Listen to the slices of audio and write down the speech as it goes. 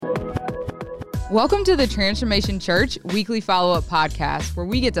Welcome to the Transformation Church weekly follow-up podcast, where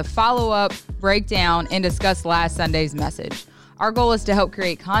we get to follow up, break down, and discuss last Sunday's message. Our goal is to help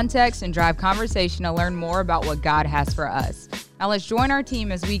create context and drive conversation to learn more about what God has for us. Now let's join our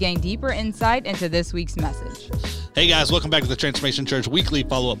team as we gain deeper insight into this week's message. Hey guys, welcome back to the Transformation Church weekly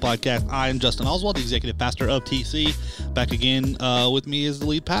follow-up podcast. I am Justin Oswald, the executive pastor of TC. Back again with me is the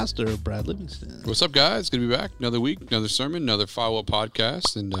lead pastor, Brad Livingston. What's up, guys? Good to be back. Another week, another sermon, another follow-up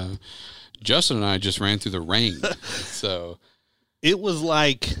podcast, and Justin and I just ran through the rain. So it was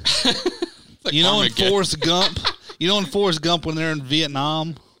like in Forrest Gump. You know in Forrest Gump when they're in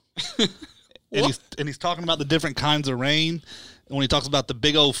Vietnam, and he's talking about the different kinds of rain. And when he talks about the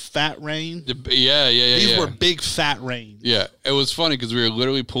big old fat rain, these were big fat rain. Yeah, it was funny because we were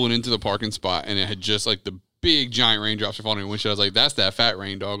literally pulling into the parking spot, and it had just like the big giant raindrops were falling in the windshield. I was like, "That's that fat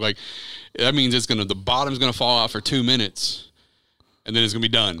rain, dog." Like that means the bottom's gonna fall out for 2 minutes. And then it's gonna be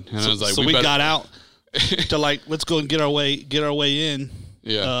done. And I was like, so we got out to let's go and get our way in.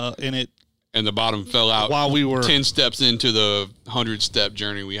 Yeah. And the bottom fell out while we were 10 steps into the 100-step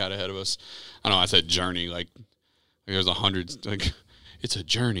journey we had ahead of us. I know I said journey like there's 100. Like it's a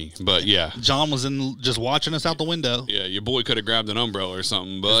journey, but yeah. John was just watching us out the window. Yeah, your boy could have grabbed an umbrella or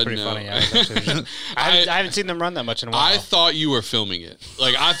something, but pretty no. funny. Yeah, I haven't seen them run that much in a while. I thought you were filming it.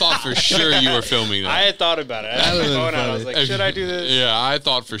 Like I thought for sure you were filming that. I had thought about it. I had my phone out. I was like, should I do this? Yeah, I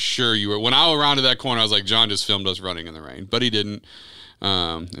thought for sure you were. When I rounded that corner, I was like, John just filmed us running in the rain, but he didn't,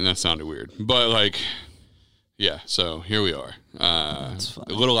 and that sounded weird. But like, yeah. So here we are. A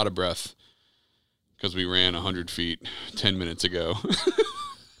little out of breath because we ran 100 feet 10 minutes ago.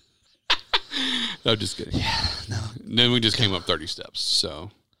 I'm just kidding. Yeah, no. Then we just came up 30 steps. So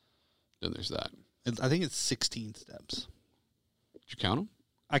then there's that. I think it's 16 steps. Did you count them?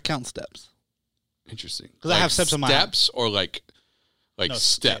 I count steps. Interesting. Because I have steps in my steps or like no,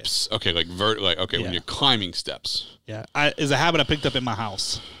 steps. Okay, when you're climbing steps. Yeah, it's a habit I picked up in my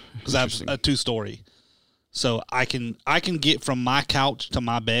house because I have a 2-story. So I can get from my couch to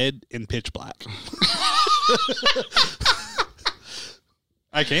my bed in pitch black.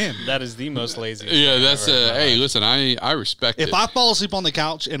 I can. That is the most lazy. Yeah, that's hey, listen, I respect it. If I fall asleep on the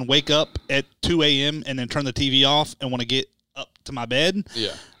couch and wake up at 2 a.m. and then turn the TV off and want to get up to my bed,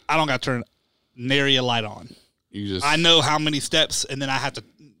 I don't got to turn nary a light on. I know how many steps, and then I have to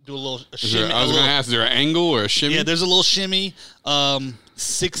do a shimmy. I was going to ask, is there an angle or a shimmy? Yeah, there's a little shimmy.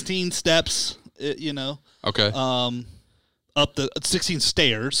 16 steps, Okay. Up the 16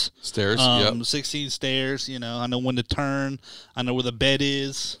 stairs. 16 stairs, I know when to turn. I know where the bed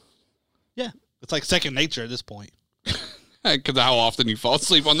is. Yeah. It's like second nature at this point. Because how often you fall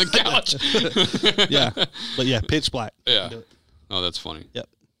asleep on the couch. Yeah. But yeah, pitch black. Yeah. Oh, that's funny. Yep.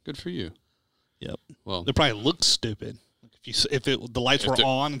 Good for you. Yep. Well, it probably looks stupid. If the lights were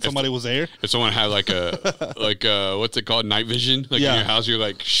on and somebody was there. If someone had like what's it called, night vision, in your house, you're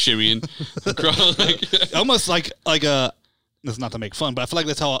like shimmying across, almost like a. That's not to make fun, but I feel like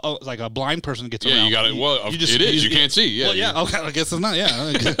that's how a blind person gets around. Yeah, you got it. Well, it is. You can't see. Yeah. Well, yeah. Okay. I guess it's not.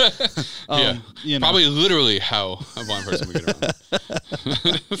 Yeah. Probably literally how a blind person would get around.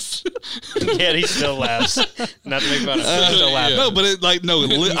 Yeah, he still laughs. Not to make fun of him. He still laughs. No, but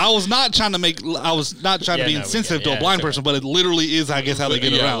I was not trying to be insensitive to a blind person, but it literally is, I guess, how they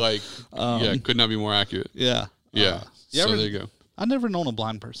get around. Could not be more accurate. Yeah. Yeah. So there you go. I've never known a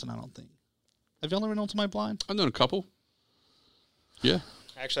blind person, I don't think. Have y'all ever known somebody blind? I've known a couple. Yeah.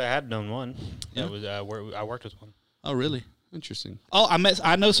 Actually, I had known one. Yeah. That was I worked with one. Oh, really? Interesting. Oh,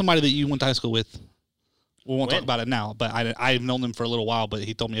 I know somebody that you went to high school with. We won't talk about it now, but I've known them for a little while, but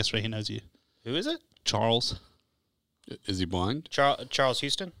he told me yesterday he knows you. Who is it? Charles. Is he blind? Charles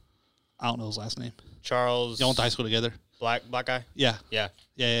Houston? I don't know his last name. Charles. Y'all went to high school together? Black guy? Yeah. Yeah.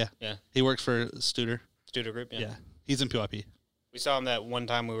 He works for Studer Group, yeah. He's in PYP. We saw him that one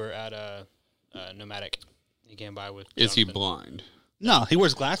time we were at Nomadic. He came by with Is he blind? No, he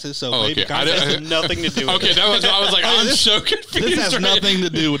wears glasses, so maybe it has nothing to do with it. Okay, I was like, I'm so confused. This has nothing to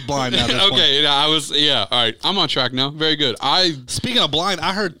do with blind now. Okay, all right. I'm on track now. Very good. Speaking of blind,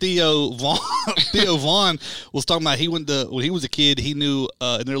 I heard Theo Vaughn was talking about when he was a kid, he knew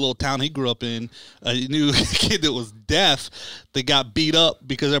in their little town he grew up in, he knew a kid that was deaf that got beat up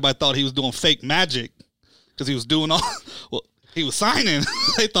because everybody thought he was doing fake magic because he was doing he was signing.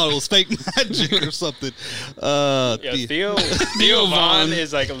 They thought it was fake magic or something. Theo Vaughn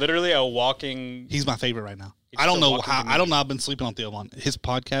is like literally a walking. He's my favorite right now. I don't know how. I don't know. I've been sleeping on Theo Vaughn. His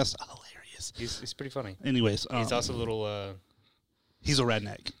podcast, hilarious. He's pretty funny. Anyways, he's also a little. He's a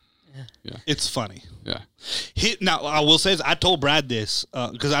redneck. Yeah. It's funny. Yeah. Now, I will say this. I told Brad this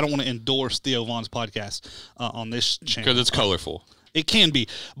because I don't want to endorse Theo Vaughn's podcast on this channel. Because it's colorful. It can be.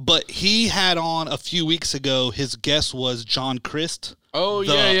 But he had on a few weeks ago, his guest was John Crist. Oh,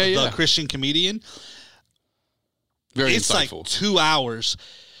 the, yeah. The Christian comedian. Very it's insightful. like 2 hours.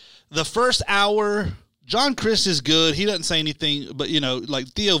 The first hour, John Crist is good. He doesn't say anything, but, you know, like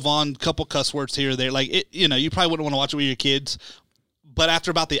Theo Vaughn, couple cuss words here or there. Like, it, you know, you probably wouldn't want to watch it with your kids. But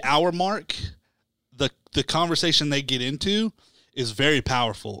after about the hour mark, the conversation they get into is very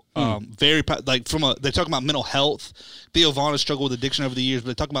powerful. They talk about mental health. Theo Vaughn has struggled with addiction over the years, but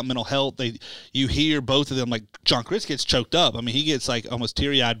they talk about mental health. You hear both of them, like John Crist gets choked up. I mean, he gets like almost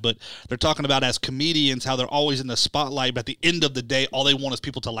teary-eyed, but they're talking about as comedians how they're always in the spotlight, but at the end of the day, all they want is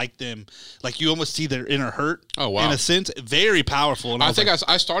people to like them. Like you almost see their inner hurt. Oh, wow. In a sense, very powerful. And I think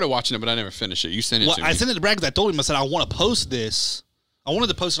I started watching it, but I never finished it. You sent it to me. I sent it to Brad because I told him, I said, I want to post this. I wanted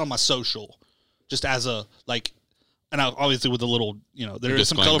to post it on my social just as a, like, and obviously with a little, you know, there is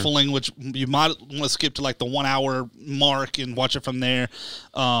some colorful language. You might want to skip to like the 1 hour mark and watch it from there.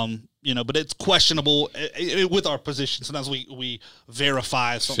 You know, but it's questionable with our position. Sometimes we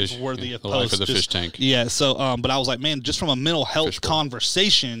verify something's worthy of the post. life of the fish tank. Yeah. So, but I was like, man, just from a mental health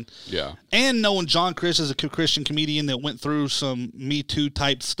conversation. Yeah. And knowing John Crist is a Christian comedian that went through some Me Too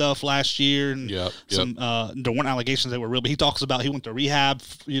type stuff last year, and some there weren't allegations that were real, but he talks about he went to rehab,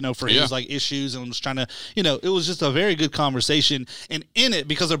 you know, for his like issues and was trying to, you know, it was just a very good conversation. And in it,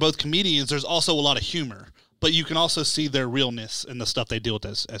 because they're both comedians, there's also a lot of humor. But you can also see their realness and the stuff they deal with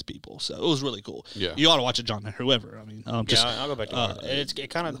as people. So it was really cool. Yeah. You ought to watch it, John, whoever. I mean, I'll go back to it. It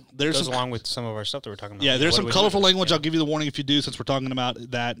kind of goes along with some of our stuff that we're talking about. Yeah, there's some colorful language. I'll give you the warning if you do, since we're talking about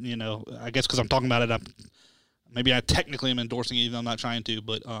that. You know, I guess because I'm talking about it, maybe I technically am endorsing it, even though I'm not trying to.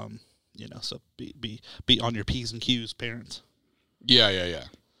 But, you know, so be on your P's and Q's, parents. Yeah.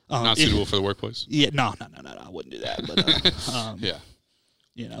 Not suitable for the workplace? Yeah, no, I wouldn't do that. But, yeah.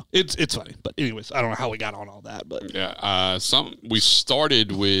 You know, it's funny, but anyways, I don't know how we got on all that, but yeah, we started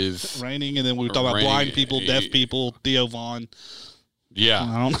with raining, and then we talked about blind people, deaf people, Theo Vaughn.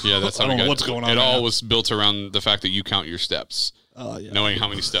 Yeah, that's how I don't know what's going on. It all was built around the fact that you count your steps, knowing how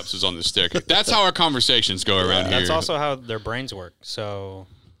many steps is on the staircase. That's how our conversations go around here. That's also how their brains work. So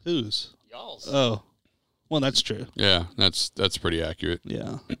whose? Y'all's. Oh, well, that's true. Yeah, that's pretty accurate.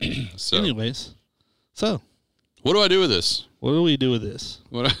 Yeah. So, anyways, so what do I do with this? What do we do with this?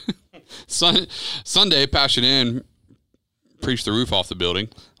 Sunday, Passion Inn preached the roof off the building.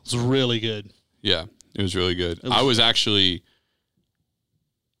 It was really good. Yeah, it was really good. I was actually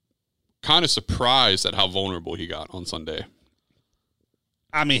kind of surprised at how vulnerable he got on Sunday.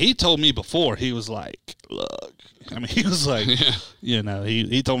 I mean, he told me before, he was like, look. I mean, he was like, you know,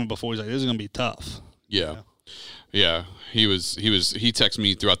 he told me before, he's like, this is going to be tough. Yeah. Yeah. He texted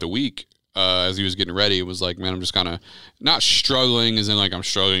me throughout the week. As he was getting ready, it was like, man, I'm just kind of not struggling as in like I'm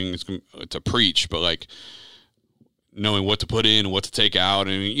struggling to preach, but like knowing what to put in and what to take out.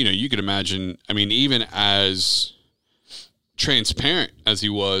 And, you know, you could imagine, I mean, even as transparent as he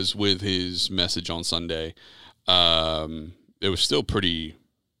was with his message on Sunday, it was still pretty,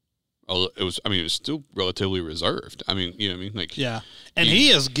 it was still relatively reserved. I mean, you know what I mean? Like, yeah. And he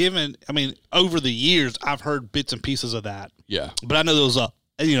has given, I mean, over the years, I've heard bits and pieces of that. Yeah. But I know there was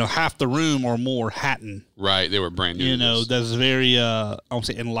half the room or more hadn't. Right, they were brand new. You know, that's very, I won't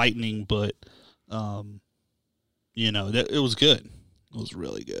say enlightening, but, you know, it was good. It was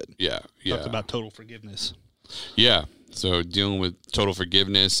really good. Yeah. Talked about total forgiveness. Yeah, so dealing with total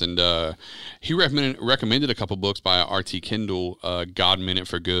forgiveness, and he recommended a couple books by R.T. Kendall, God Meant It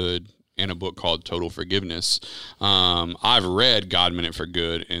for Good, and a book called Total Forgiveness. I've read God Meant It for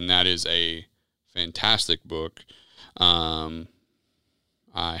Good, and that is a fantastic book.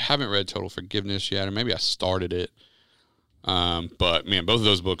 I haven't read Total Forgiveness yet, or maybe I started it. But, man, both of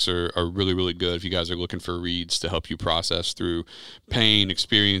those books are really, really good if you guys are looking for reads to help you process through pain,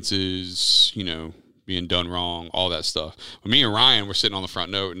 experiences, you know, being done wrong, all that stuff. When me and Ryan were sitting on the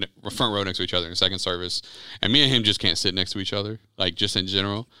front row next to each other in the second service, and me and him just can't sit next to each other, like, just in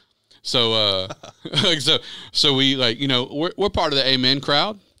general. So, so we, like, you know, we're part of the Amen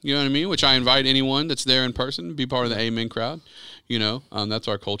crowd, you know what I mean? Which I invite anyone that's there in person to be part of the Amen crowd. You know, that's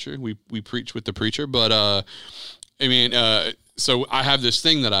our culture. We preach with the preacher. But, I mean, so I have this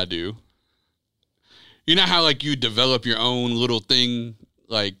thing that I do. You know how, like, you develop your own little thing,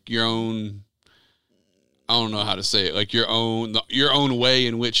 like your own, I don't know how to say it, like your own way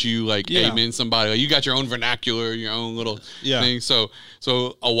in which you, like, amen somebody. Like, you got your own vernacular, your own little thing. So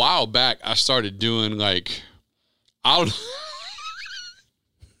a while back, I started doing, like, I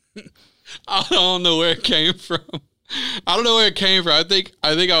don't know where it came from. I don't know where it came from. I think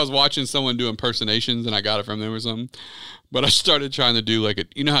I was watching someone do impersonations and I got it from them or something. But I started trying to do like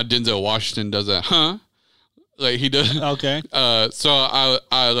you know how Denzel Washington does that, huh? Like he does. Okay. So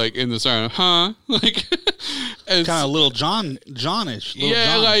I like in the sermon, huh? Like Kind of little Johnish. Little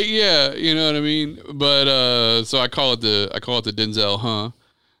yeah, John. like yeah, you know what I mean. But so I call it the Denzel, huh?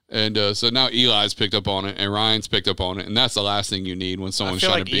 And so now Eli's picked up on it, and Ryan's picked up on it, and that's the last thing you need when I someone's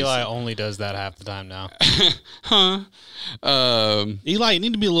feel trying like to be. Eli only does that half the time now. Huh? Eli, you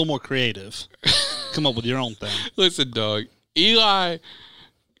need to be a little more creative. Come up with your own thing. Listen, dog. Eli,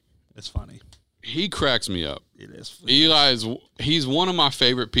 It's funny. he cracks me up. It is. He's one of my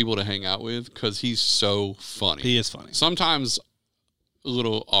favorite people to hang out with because he's so funny. He is funny. Sometimes a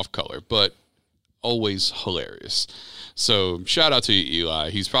little off color, but always hilarious. So shout out to you,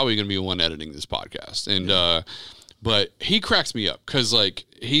 Eli. He's probably going to be the one editing this podcast. And but he cracks me up because like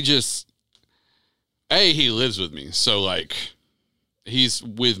he lives with me. So like he's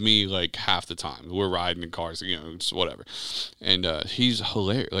with me like half the time. We're riding in cars, you know, just whatever. And he's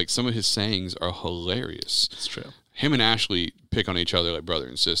hilarious. Like some of his sayings are hilarious. It's true. Him and Ashley pick on each other like brother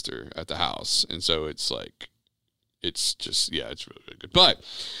and sister at the house. And so it's like, it's just, yeah, it's really, really good. But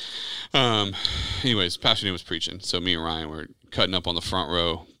anyways, Pastor Dean was preaching. So me and Ryan were cutting up on the front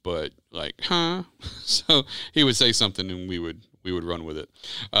row, but like, huh? So he would say something and we would run with it.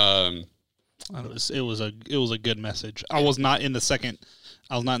 It was a good message. I was not in the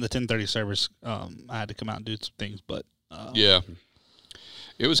 10:30 service. I had to come out and do some things, but yeah,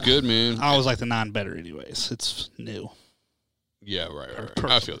 it was good, man. I was like the 9 better anyways. It's new. Yeah, right.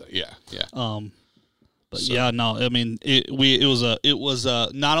 I feel that. Yeah. But so, yeah, no, I mean, it was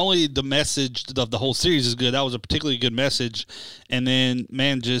not only the message of the whole series is good. That was a particularly good message, and then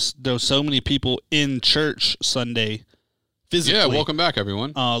man, just there were so many people in church Sunday. Physically. Yeah, welcome back,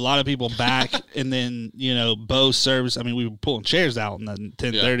 everyone. A lot of people back, and then Bo's service. I mean, we were pulling chairs out in the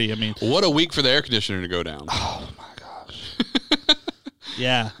 10:30. Yeah. I mean, what a week for the air conditioner to go down. Oh my gosh.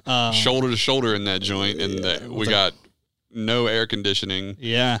 Yeah, shoulder to shoulder in that joint, and we got no air conditioning.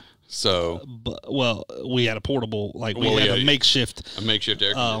 Yeah. So, we had a portable, like we had a makeshift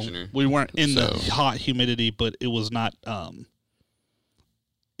air conditioner. We weren't in the hot humidity, but it was not.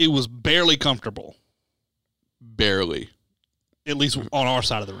 It was barely comfortable. Barely. At least on our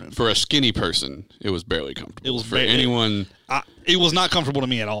side of the room. For a skinny person, it was barely comfortable. It was for anyone. It was not comfortable to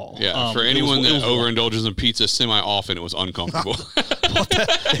me at all. Yeah, for anyone that overindulges in pizza semi-often, it was uncomfortable.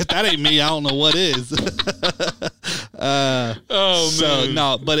 If that ain't me, I don't know what is. Man.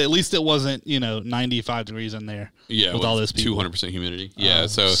 No, but at least it wasn't 95 degrees in there. Yeah, with all this people. 200% humidity. Yeah,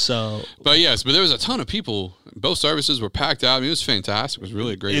 but there was a ton of people. Both services were packed out. I mean, it was fantastic. It was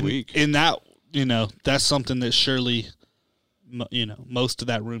really a great week. In that, that's something that surely, most of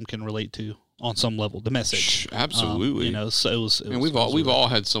that room can relate to on some level. The message, absolutely. So it was. And we've all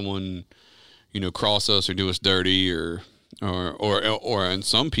had someone, cross us or do us dirty or and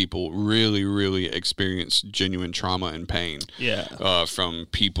some people really, really experience genuine trauma and pain. Yeah. From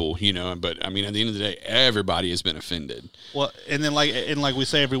people, but I mean, at the end of the day, everybody has been offended. Well, and then like we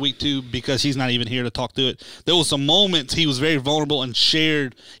say every week too, because he's not even here to talk through it. There was some moments he was very vulnerable and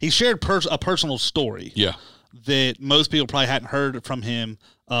shared a personal story. Yeah. That most people probably hadn't heard from him.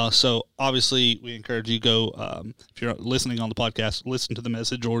 So obviously we encourage you go, if you're listening on the podcast, listen to the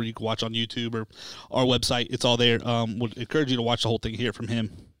message, or you can watch on YouTube or our website. It's all there. Would encourage you to watch the whole thing, hear from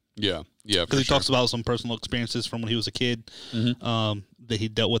him. Yeah. Yeah. Because he talks about some personal experiences from when he was a kid, that he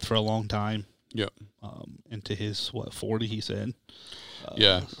dealt with for a long time. Yep. Into his 40, he said.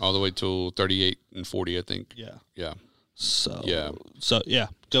 Yeah. All the way till 38 and 40, I think. Yeah. Yeah. So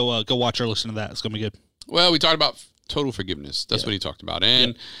go watch or listen to that. It's gonna be good. Well, we talked about total forgiveness. That's what he talked about.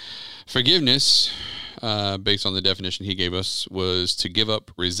 And forgiveness, based on the definition he gave us, was to give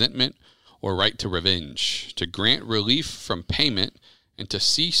up resentment or right to revenge, to grant relief from payment, and to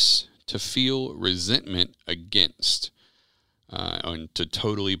cease to feel resentment against, and to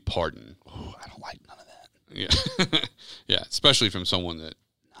totally pardon. Oh, I don't like none of that. Yeah. Yeah, especially from someone that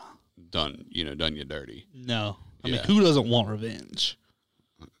done you dirty. No. I mean, who doesn't want revenge?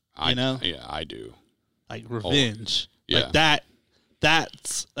 Yeah, I do. Like revenge. Yeah.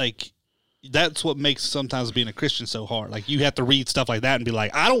 Like that's what makes sometimes being a Christian so hard. Like you have to read stuff like that and be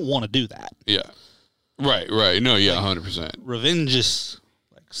like, I don't want to do that. Yeah. Right. No, yeah, 100%. Revenge is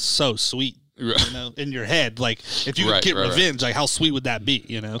like so sweet. Right. In your head. Like if you could get revenge, like how sweet would that be,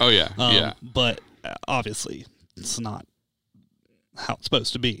 Oh yeah. Yeah. But obviously it's not how it's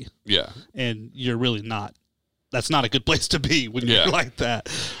supposed to be. Yeah. And you're really not. That's not a good place to be when you're like that.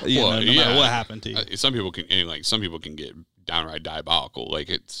 No matter what happened to you. Some people can get downright diabolical. Like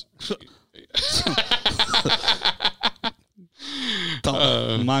it's.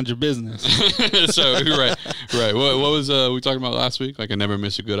 Mind your business. So Right. What was we talking about last week? Like I never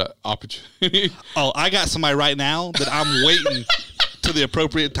miss a good opportunity. Oh, I got somebody right now that I'm waiting to the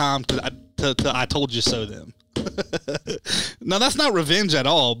appropriate time to I told you so them. No, that's not revenge at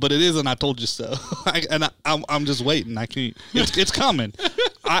all, but it is an I told you so. I'm just waiting. I can't. It's coming.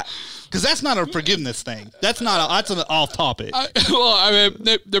 Because that's not a forgiveness thing. That's an off topic. I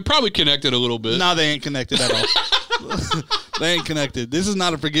mean, they're probably connected a little bit. No, they ain't connected at all. They ain't connected. This is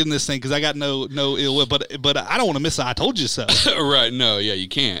not a forgiveness thing because I got no ill will. But I don't want to miss it. I told you so. Right? No. Yeah. You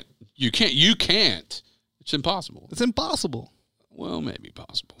can't. You can't. It's impossible. It's impossible. Well, maybe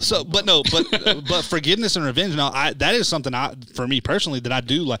possible. So, but forgiveness and revenge. No, that is something for me personally that I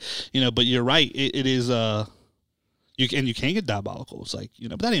do like. But you're right. It is. You can get diabolical. It's like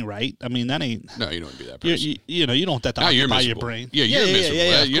but that ain't right. I mean, that ain't. No, you don't want to be that person. You don't want that to occupy your brain. Yeah, you're miserable.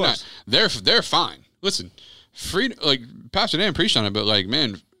 Yeah, you're not. They're fine. Listen, like Pastor Dan preached on it, but like,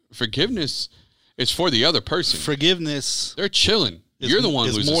 man, forgiveness is for the other person. Forgiveness. They're chilling. You're the one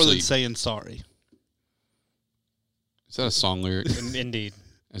who's more asleep. than saying sorry. Is that a song lyric? Indeed.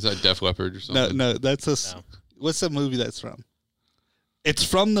 Is that Def Leppard or something? No, that's no. What's the movie that's from? It's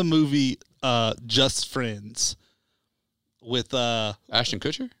from the movie Just Friends with Ashton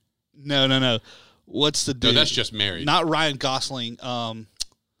Kutcher? No. What's the dude? No, that's Just Married. Not Ryan Gosling. I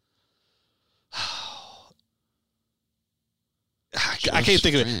can't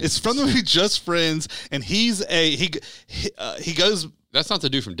think of it. It's from the movie Just Friends, and he goes. That's not the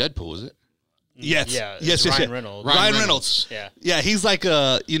dude from Deadpool, is it? Yes. Yeah. Yes. Ryan Reynolds. Ryan Reynolds. Yeah. Yeah. He's like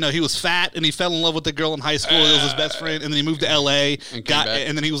he was fat and he fell in love with the girl in high school. It was his best friend, and then he moved to L.A.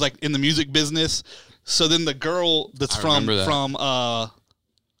 and then he was like in the music business. So then the girl that's from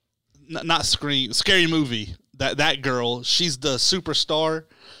not Scream, Scary Movie. That girl, she's the superstar.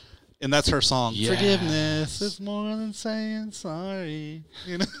 And that's her song. Yes. Forgiveness is more than saying sorry.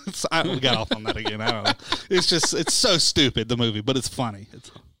 We got off on that again. I don't know. It's so stupid, the movie, but it's funny.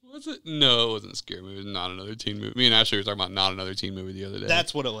 Was it? No, it wasn't a scary movie. It was Not Another Teen Movie. Me and Ashley were talking about Not Another Teen Movie the other day.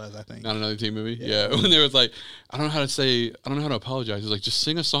 That's what it was, I think. Not Another Teen Movie? Yeah. When there was like, I don't know how to apologize. He's like, just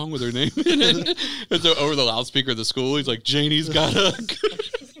sing a song with her name in it. And so over the loudspeaker of the school, he's like, Janie's got a...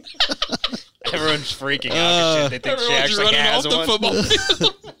 Everyone's freaking out. They think she actually has one. Football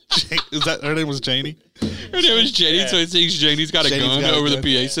field. Is that her name was Janie? Her name is Janie, so he thinks Janie's got a gun over the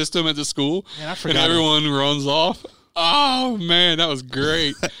PA system at the school. Man, I forgot. And everyone runs off. Oh, man, that was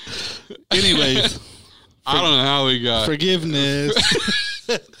great. Anyways. I don't know how we got... Forgiveness.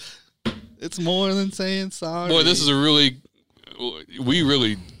 It's more than saying sorry. Boy, this is we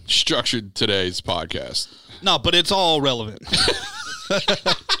really structured today's podcast. No, but it's all relevant.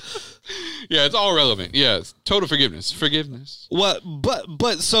 Yeah, it's all relevant. Yes, total forgiveness. What?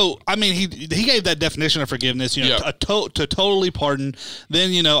 But so I mean, he gave that definition of forgiveness. To totally pardon.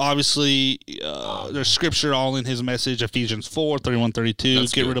 Then obviously, there's scripture all in his message, Ephesians 4:31-32.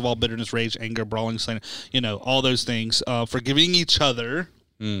 That's Get good. rid of all bitterness, rage, anger, brawling, slander. All those things. Forgiving each other,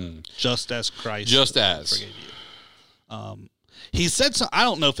 just as Christ forgave you. He said so. I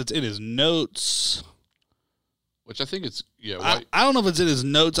don't know if it's in his notes. Which I think it's I don't know if it's in his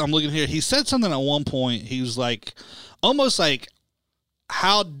notes. I'm looking here. He said something at one point. He was like, almost like,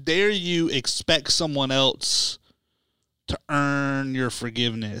 how dare you expect someone else to earn your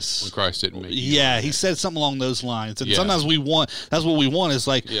forgiveness when Christ didn't make you. Yeah, he said something along those lines. And sometimes that's what we want is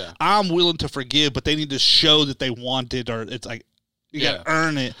like, I'm willing to forgive, but they need to show that they want it, or it's like, you got to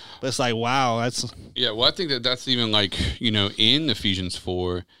earn it. But it's like, wow, that's... Yeah, well, I think that's even like, in Ephesians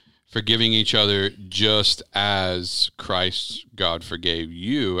 4, forgiving each other just as Christ, God, forgave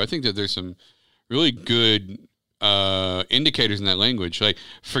you. I think that there's some really good indicators in that language. Like,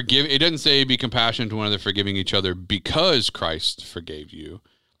 it doesn't say be compassionate to one another, forgiving each other because Christ forgave you.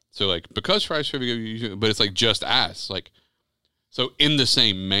 So, like, because Christ forgave you, but it's like just as. Like, so in the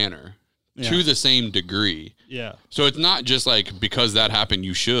same manner, to the same degree. Yeah. So it's not just like because that happened,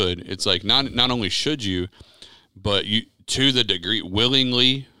 you should. It's like not only should you, but you to the degree,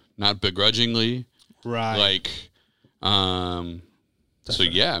 willingly, not begrudgingly, right? Like, so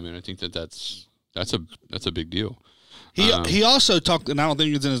yeah, I mean, I think that's a big deal. He also talked, and I don't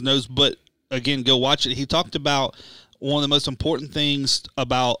think it's in his notes, but again, go watch it. He talked about one of the most important things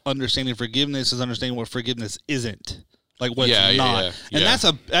about understanding forgiveness is understanding what forgiveness isn't, like what it's not,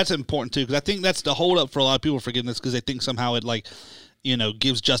 and that's important too, because I think that's the hold up for a lot of people with forgiveness, because they think somehow it like,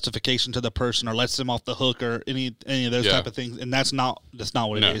 gives justification to the person or lets them off the hook or any of those type of things, and that's not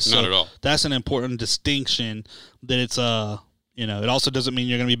what it is. Not at all. That's an important distinction, that it's You know, it also doesn't mean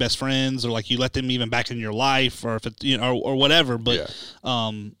you're going to be best friends or like you let them even back in your life or if it's, you know, or whatever. But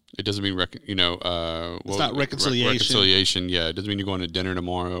it doesn't mean it's not reconciliation. Reconciliation, yeah. It doesn't mean you're going to dinner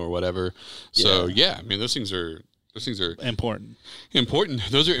tomorrow or whatever. So I mean, those things are important.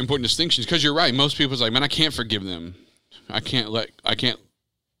 Those are important distinctions because you're right. Most people's like, man, I can't forgive them. I can't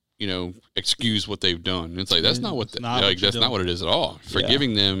excuse what they've done. It's like that's not what not what it is at all.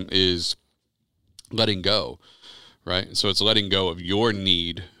 Forgiving them is letting go, right? So it's letting go of your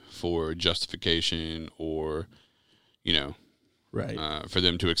need for justification or, you know, right, for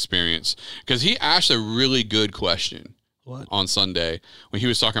them to experience. Because he asked a really good question on Sunday when he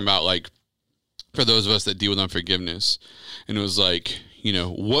was talking about like for those of us that deal with unforgiveness, and it was like, you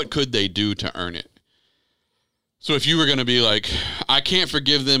know, what could they do to earn it? So if you were going to be like, I can't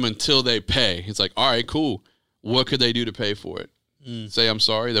forgive them until they pay, it's like, all right, cool. What could they do to pay for it? Say, I'm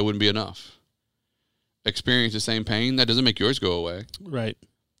sorry, that wouldn't be enough. Experience the same pain, that doesn't make yours go away. Right.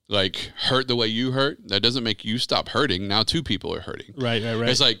 Like, hurt the way you hurt, that doesn't make you stop hurting. Now 2 people are hurting. Right.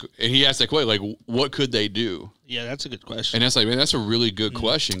 It's like, and he asked that question, like, what could they do? Yeah, that's a good question. And that's like, man, that's a really good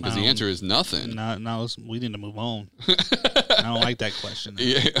question because the answer is nothing. No, we need to move on. I don't like that question.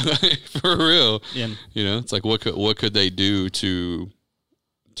 Yeah, for real. Yeah. You know, it's like, what could they do to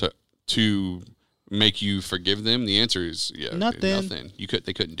make you forgive them? The answer is nothing.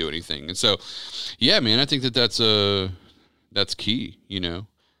 They couldn't do anything. And so, yeah, man, I think that's key. You know.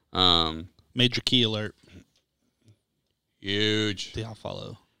 Major key alert. Huge. Do y'all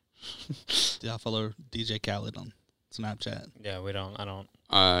follow DJ Khaled on Snapchat? Yeah, we don't. I don't.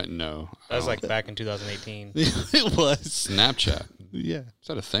 No. That was like back in 2018. It was. Snapchat. Yeah. Is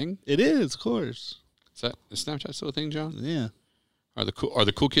that a thing? It is, of course. Is Snapchat still a thing, John? Yeah. Are the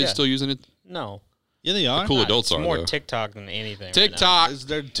cool kids still using it? No. Yeah, they are. The cool adults it's are more though. TikTok than anything. TikTok. Right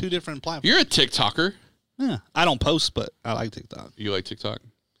They're 2 different platforms. You're a TikToker. Yeah. I don't post, but I like TikTok. You like TikTok?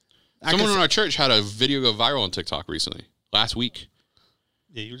 Someone in our church had a video go viral on TikTok recently. Last week.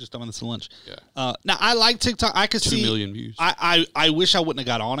 Yeah, you were just talking this at lunch. Yeah. Now, I like TikTok. I could 2 see 2 million views. I wish I wouldn't have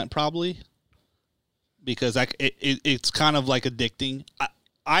got on it probably because it's kind of like addicting.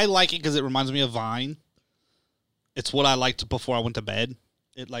 I like it because it reminds me of Vine. It's what I liked before I went to bed.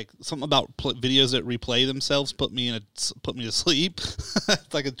 It like something about videos that replay themselves put me to sleep.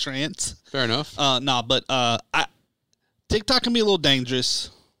 It's like a trance. Fair enough. TikTok can be a little dangerous.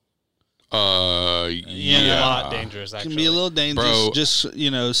 A lot dangerous. Actually, can be a little dangerous. Bro. Just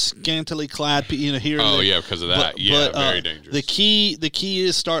scantily clad. Here. Oh yeah, because of that. Very dangerous. The key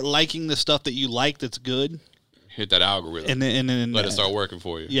is start liking the stuff that you like that's good. Hit that algorithm, and then let it start working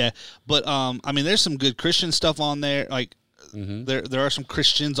for you. Yeah, but I mean, there's some good Christian stuff on there. Like there are some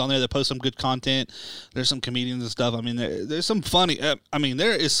Christians on there that post some good content. There's some comedians and stuff. I mean, there's some funny. I mean,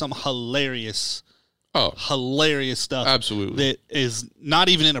 there is some hilarious stuff. Absolutely. That is not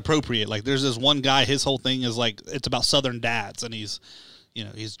even inappropriate. Like there's this one guy, his whole thing is like, it's about Southern dads and he's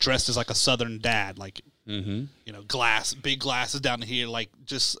dressed as like a Southern dad, like, big glasses down here. Like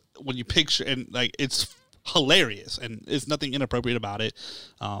just when you picture and like, it's hilarious and it's nothing inappropriate about it.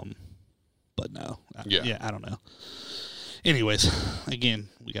 But no, I don't know. Anyways, again,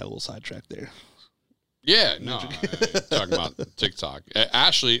 we got a little sidetracked there. Yeah, no, talking about TikTok.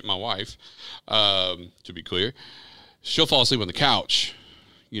 Ashley, my wife, to be clear, she'll fall asleep on the couch,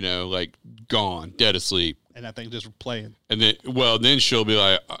 like gone, dead asleep. And that thing just playing. And then she'll be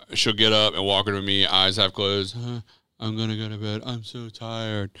like, she'll get up and walk over to me, eyes half closed. I'm going to go to bed. I'm so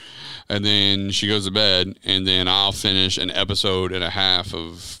tired. And then she goes to bed, and then I'll finish an episode and a half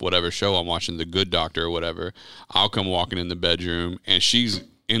of whatever show I'm watching, The Good Doctor or whatever. I'll come walking in the bedroom, and she's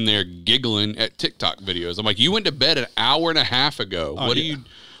in there giggling at TikTok videos. I'm like, you went to bed an hour and a half ago. What are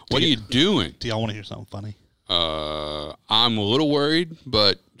you doing? Do y'all want to hear something funny? I'm a little worried,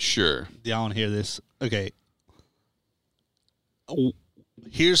 but sure. Do y'all want to hear this? Okay.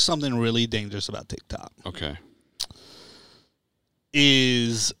 Here's something really dangerous about TikTok. Okay.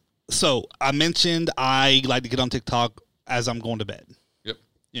 So I mentioned I like to get on TikTok as I'm going to bed. Yep.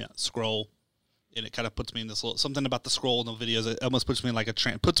 Yeah, scroll. And it kind of puts me in this little, something about the scroll in the videos. It almost puts me in like a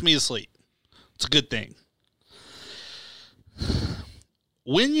trance, puts me to sleep. It's a good thing.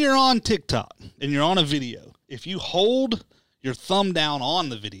 When you're on TikTok and you're on a video, if you hold your thumb down on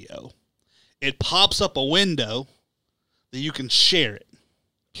the video, it pops up a window that you can share it.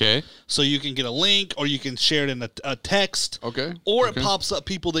 Okay. So you can get a link or you can share it in a text. Okay. Or it pops up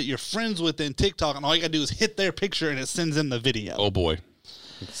people that you're friends with in TikTok and all you got to do is hit their picture and it sends in the video. Oh, boy.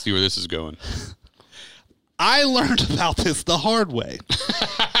 Let's see where this is going. I learned about this the hard way.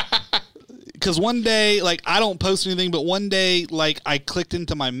 Because one day, like, I don't post anything, but one day, like, I clicked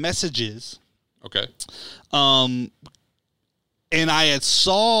into my messages. Okay. And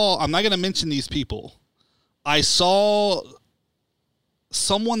I'm not going to mention these people. I saw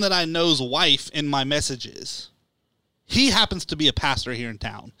someone that I know's wife in my messages. He happens to be a pastor here in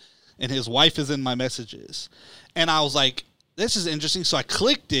town, and his wife is in my messages. And I was like, this is interesting. So I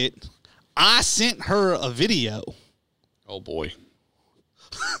clicked it. I sent her a video. Oh, boy.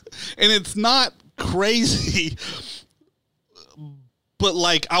 And it's not crazy, but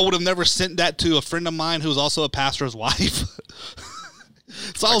like I would have never sent that to a friend of mine who's also a pastor's wife.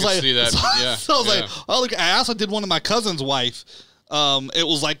 So I was like, see that. Yeah. So I was like, oh look, I also did one of my cousin's wife. It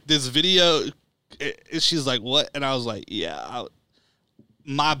was like this video. She's like, what? And I was like, yeah,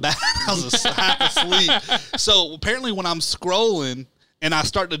 my bad. I was half asleep. So apparently when I'm scrolling and I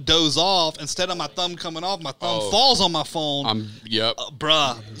start to doze off, instead of my thumb coming off, my thumb falls on my phone.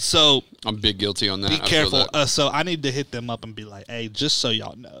 Bruh. So I'm big guilty on that. be careful. So I need to hit them up and be like, hey, just so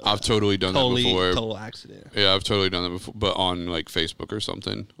y'all know. I've totally done that before. Total accident. Yeah, I've totally done that before, but on like Facebook or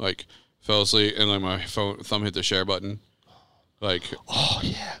something. Like fell asleep and like my thumb hit the share button. Like, oh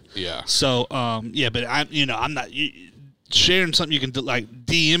yeah. Yeah. So, yeah, but I'm not sharing something you can do, like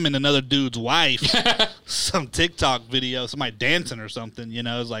DMing another dude's wife, some TikTok video, somebody dancing or something,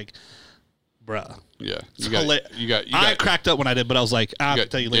 it's like, bruh. Yeah. I cracked up when I did, but I was like, I'll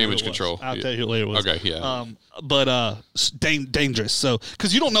tell you later. Damage control. I'll tell you later. Okay, yeah. But dangerous. So,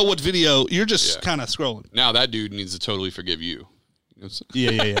 because you don't know what video, you're just kind of scrolling. Now that dude needs to totally forgive you.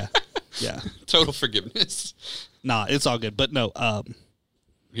 Yeah. Yeah. Total forgiveness. Nah, it's all good. But no,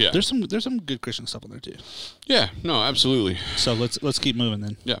 yeah. There's some good Christian stuff on there too. Yeah, no, absolutely. So let's keep moving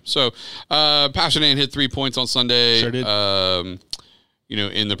then. Yeah. So Pastor Dan hit 3 points on Sunday. Sure did.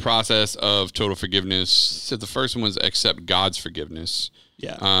 In the process of total forgiveness. So the first one was accept God's forgiveness.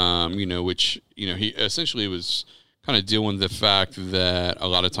 Yeah. Which, he essentially was kind of dealing with the fact that a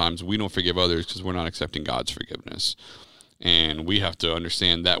lot of times we don't forgive others because we're not accepting God's forgiveness. And we have to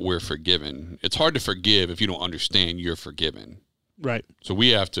understand that we're forgiven. It's hard to forgive if you don't understand you're forgiven. Right. So we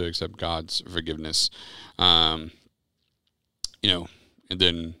have to accept God's forgiveness, and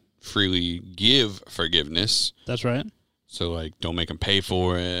then freely give forgiveness. That's right. So, like, don't make them pay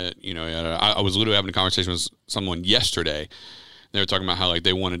for it. I was literally having a conversation with someone yesterday. They were talking about how, like,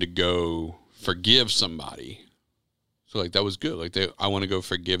 they wanted to go forgive somebody. So, like, that was good. Like, I want to go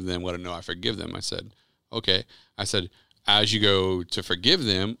forgive them, let them know I forgive them. I said, okay. I said, as you go to forgive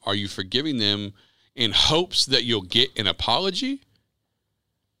them, are you forgiving them in hopes that you'll get an apology?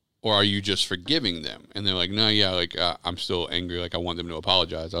 Or are you just forgiving them? And they're like, no, yeah, like I'm still angry. Like I want them to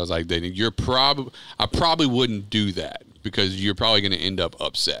apologize. I was like, I probably wouldn't do that because you're probably going to end up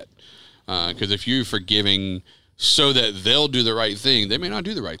upset. Because if you're forgiving so that they'll do the right thing, they may not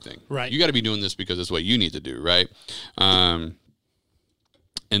do the right thing. Right. You got to be doing this because it's what you need to do, right? And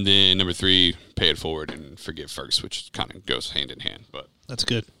then number 3, pay it forward and forgive first, which kind of goes hand in hand. But that's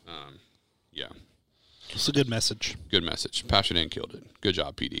good. Yeah. It's a good message. Good message. Pastor Dan killed it. Good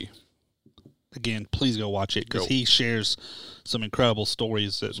job, PD. Again, please go watch it because he shares some incredible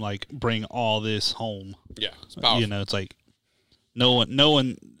stories that like bring all this home. Yeah, it's powerful. It's like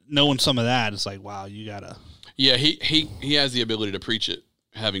knowing some of that. It's like, wow, you gotta. Yeah, he has the ability to preach it,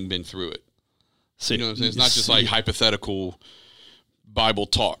 having been through it. You know what I'm saying? It's not just like hypothetical Bible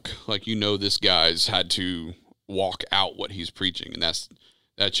talk. Like this guy's had to walk out what he's preaching, and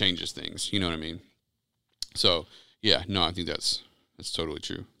that changes things. You know what I mean? So, yeah, no, I think that's totally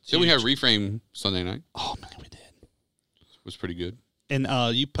true. Did we have Reframe Sunday night? Oh, man, we did. It was pretty good. And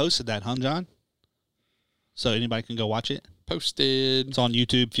you posted that, huh, John? So anybody can go watch it? Posted. It's on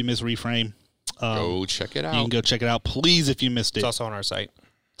YouTube if you miss Reframe. Go check it out. You can go check it out, please, if you missed it. It's also on our site.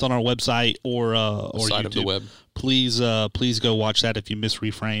 It's on our website or side YouTube. Of the web. Please go watch that if you miss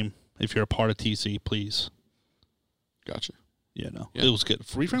Reframe. If you're a part of TC, please. Gotcha. Yeah, it was good.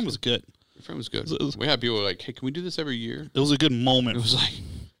 Reframe was good. Reframe was good. We had people like, hey, can we do this every year? It was a good moment. It was like,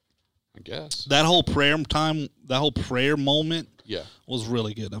 I guess. That whole prayer moment was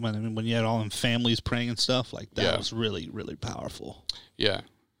really good. I mean, when you had all them families praying and stuff, like that was really, really powerful. Yeah.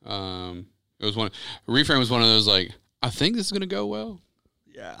 It was Reframe was one of those like, I think this is going to go well.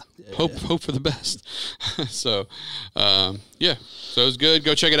 Yeah. Hope for the best. So, So it was good.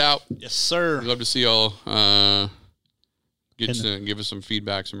 Go check it out. Yes, sir. We'd love to see y'all give us some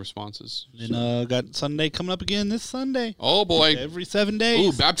feedback, some responses. And got Sunday coming up again this Sunday. Oh, boy. Every 7 days.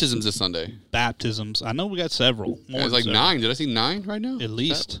 Ooh, baptisms this Sunday. Baptisms. I know we got several. More it's like several. 9. Did I see 9 right now? At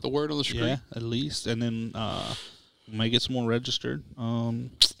least. The word on the screen? Yeah, at least. And then we may get some more registered.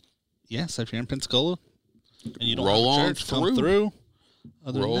 So if you're in Pensacola and you don't roll have on church, come through.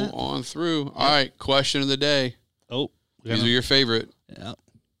 Roll on through. All right, question of the day. Oh. These are your favorite. Yeah.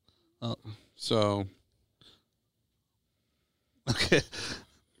 So, Okay.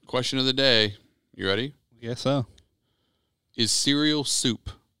 Question of the day. You ready? Guess so. Is cereal soup?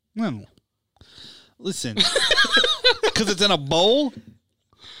 No. Listen. Because it's in a bowl?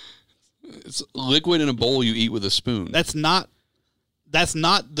 It's liquid in a bowl you eat with a spoon. That's not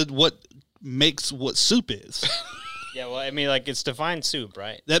what makes what soup is. Yeah, well, I mean, like, it's defined soup,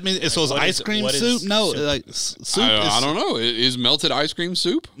 right? That means so it's what ice is- cream what is soup? No, soup? like soup I don't know. Is melted ice cream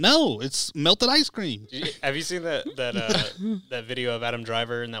soup? No, it's melted ice cream. Have you seen that that video of Adam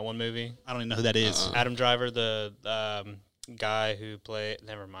Driver in that one movie? I don't even know who that is. Adam Driver, the guy who played.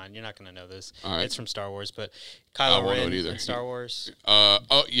 Never mind, you're not going to know this. All right. It's from Star Wars, but I Kylo won't know Ren it either. in Star Wars.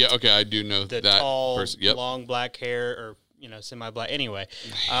 Oh yeah, okay, I do know The that tall, person. Yep. long black hair, or semi-black. Anyway,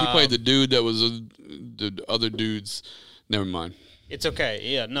 He played the dude that was the other dudes. Never mind. it's okay.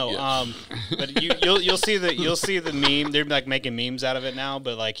 Yeah, no. Yeah. But you'll see the meme. They're like making memes out of it now.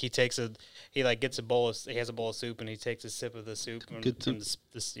 But like he has a bowl of soup and he takes a sip of the soup. Good from soup.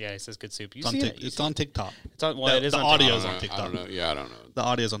 Yeah, he says good soup. You It's on, see Tik- it? it's on TikTok. It's on. Well, it is the on audio's TikTok. on TikTok. I don't know. Yeah, I don't know. The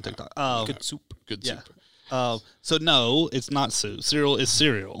audio's on TikTok. Good soup. Good Yeah. soup. So no, it's not soup. Cereal is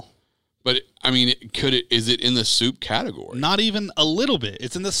cereal. But I mean, is it in the soup category? Not even a little bit.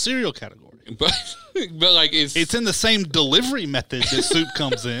 It's in the cereal category. But like It's in the same delivery method that soup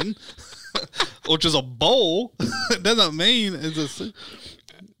comes in, which is a bowl. It doesn't mean it's a soup.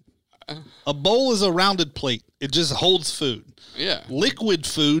 A bowl is a rounded plate. It just holds food. yeah, Liquid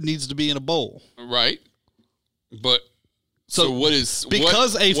food needs to be in a bowl. right. But so what is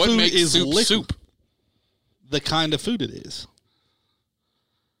because what, a what food makes is soup liquid. soup? The kind of food it is.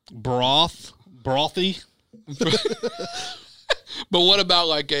 Brothy, But what about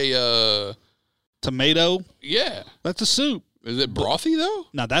like a tomato. yeah? That's a soup. Is it brothy though?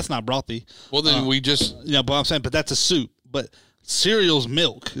 Now that's not brothy. Well, then we just But I'm saying, but that's a soup. But cereal's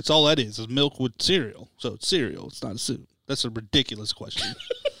milk. It's all that is milk with cereal. So it's cereal. It's not a soup. That's a ridiculous question.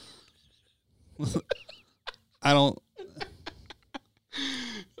 I don't.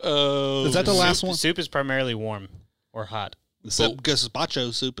 Is that the last one? Soup is primarily warm or hot.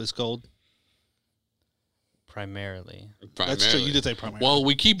 Gazpacho soup is cold. Primarily. That's true. You did say primarily. Well,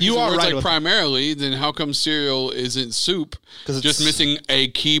 we keep You using are words right like with- primarily. Then how come cereal isn't soup? 'Cause it's- Just missing a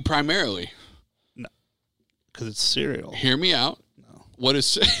key primarily. because it's cereal. Hear me out. No. What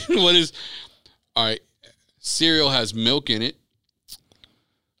is what is? All right. Cereal has milk in it,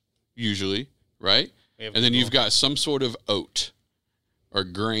 usually, right? Yeah, And then you've got some sort of oat or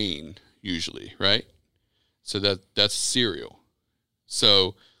grain, usually, right? So that's cereal.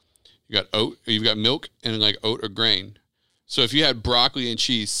 So you got oat, you've got milk and like oat or grain. So if you had broccoli and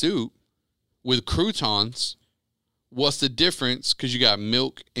cheese soup with croutons, what's the difference? Because you got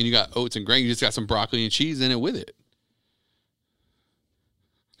milk and you got oats and grain. You just got some broccoli and cheese in it with it.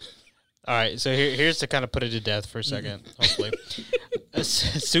 All right, so here's to kind of put it to death for a second, hopefully.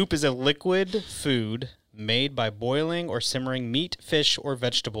 Soup is a liquid food made by boiling or simmering meat, fish, or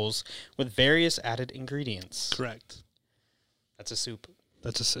vegetables with various added ingredients. Correct. That's a soup.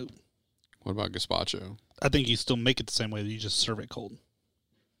 That's a soup. What about gazpacho? I think you still make it the same way. You just serve it cold.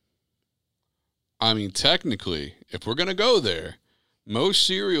 I mean, technically, if we're going to go there, most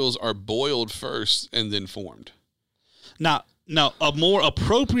cereals are boiled first and then formed. Now, a more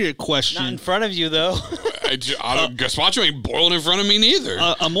appropriate question. Not in front of you, though. Gazpacho ain't boiled in front of me neither.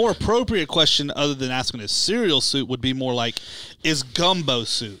 A more appropriate question, other than asking is cereal soup, would be more like, is gumbo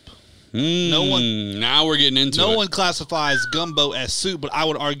soup? no one- Now we're getting into it. No one classifies gumbo as soup, but I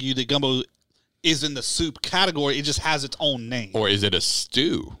would argue that gumbo is in the soup category. It just has its own name. Or is it a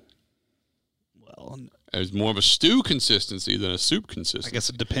stew? Well, It's more of a stew consistency than a soup consistency. I guess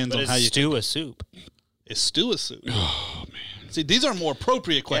it depends But on is how you stew a soup? Is stew a soup? Oh man! See, these are more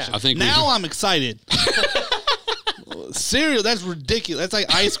appropriate questions. I think now I'm excited. Cereal, that's ridiculous. That's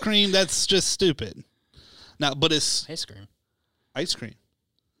like ice cream. That's just stupid. Now, but it's Ice cream. ice cream.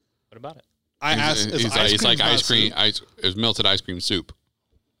 What about it? I asked. It's like ice cream. It's melted ice cream soup,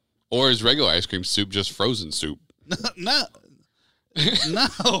 or is regular ice cream soup just frozen soup? No,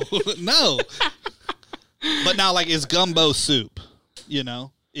 no. But now, like, is gumbo soup? You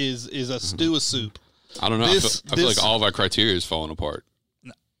know, is a stew a soup? I don't know. This- I feel this- like all of our criteria is falling apart.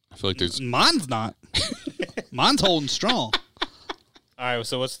 I feel like there's Mine's not. Mine's holding strong. All right,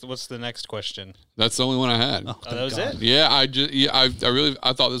 so what's the next question? that's the only one I had. Oh, Oh, that was God. it? Yeah,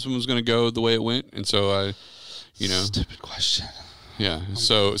 I thought this one was going to go the way it went, and so I, Stupid question. yeah.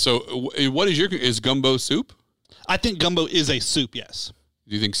 So what is gumbo soup? I think gumbo is a soup. Yes.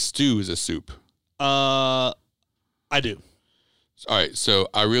 Do you think stew is a soup? I do. All right, so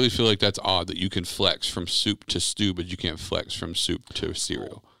I really feel like that's odd that you can flex from soup to stew, but you can't flex from soup to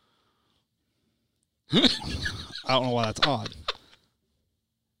cereal. I don't know why that's odd.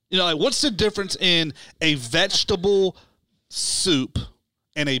 You know, like what's the difference in a vegetable soup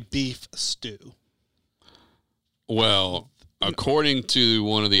and a beef stew? Well, according to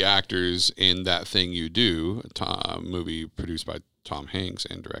one of the actors in That Thing You Do, a movie produced by Tom Hanks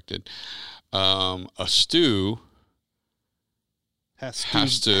and directed, a stew has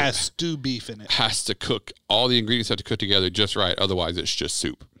stew beef in it. Has to cook. All the ingredients have to cook together just right. Otherwise, it's just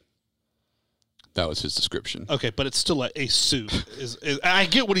soup. That was his description. Okay, but it's still like a soup. I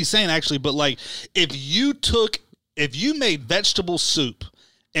get what he's saying actually, but like if you made vegetable soup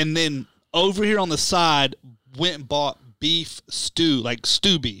and then over here on the side went and bought beef stew, like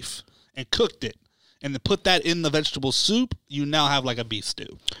stew beef, and cooked it, and then put that in the vegetable soup, you now have like a beef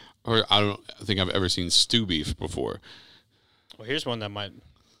stew. Or I don't think I've ever seen stew beef before. Well, here's one that might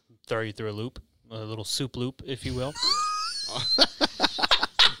throw you through a loop, a little soup loop, if you will.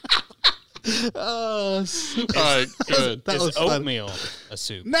 All right, good. Is oatmeal a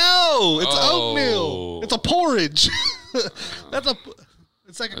soup? No, it's oatmeal. It's a porridge.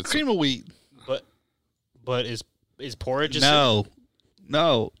 It's like a cream of wheat. But is porridge a soup?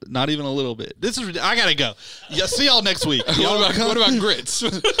 No, not even a little bit. I gotta go. Yeah, see y'all next week. What about grits?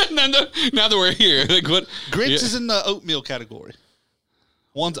 now that we're here, like what? Grits is in the oatmeal category.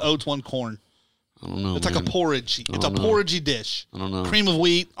 One's oats, one corn. I don't know. It's like a porridge. It's a porridgey dish. I don't know. Cream of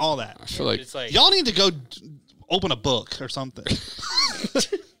wheat, all that. I feel like it's like y'all need to go open a book or something.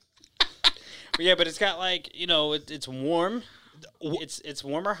 Yeah, but it's got like it's warm. It's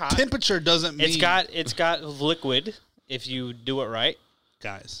warm or hot. Temperature doesn't mean it's got liquid if you do it right.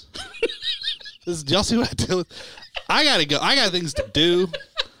 Guys, y'all see what I do? I gotta go. I got things to do.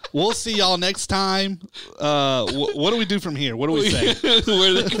 We'll see y'all next time. What do we do from here? What do we say?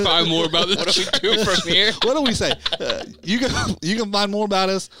 Where they can find more about this? What do we do from here? What do we say? You can find more about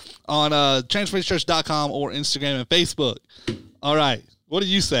us on transformationchurch.com or Instagram and Facebook. All right. What do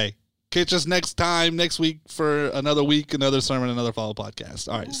you say? Catch us next week for another week, another sermon, another follow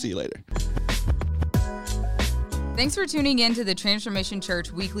podcast. All right. See you later. Thanks for tuning in to the Transformation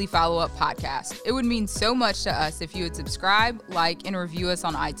Church Weekly Follow-Up Podcast. It would mean so much to us if you would subscribe, like, and review us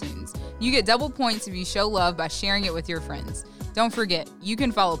on iTunes. You get double points if you show love by sharing it with your friends. Don't forget, you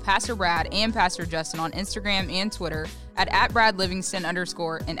can follow Pastor Brad and Pastor Justin on Instagram and Twitter at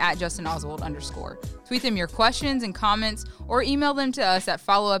 @BradLivingston_ and @JustinOswald_. Tweet them your questions and comments or email them to us at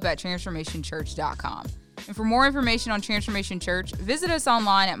followup@transformationchurch.com. And for more information on Transformation Church, visit us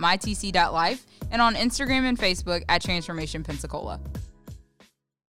online at mytc.life and on Instagram and Facebook at Transformation Pensacola.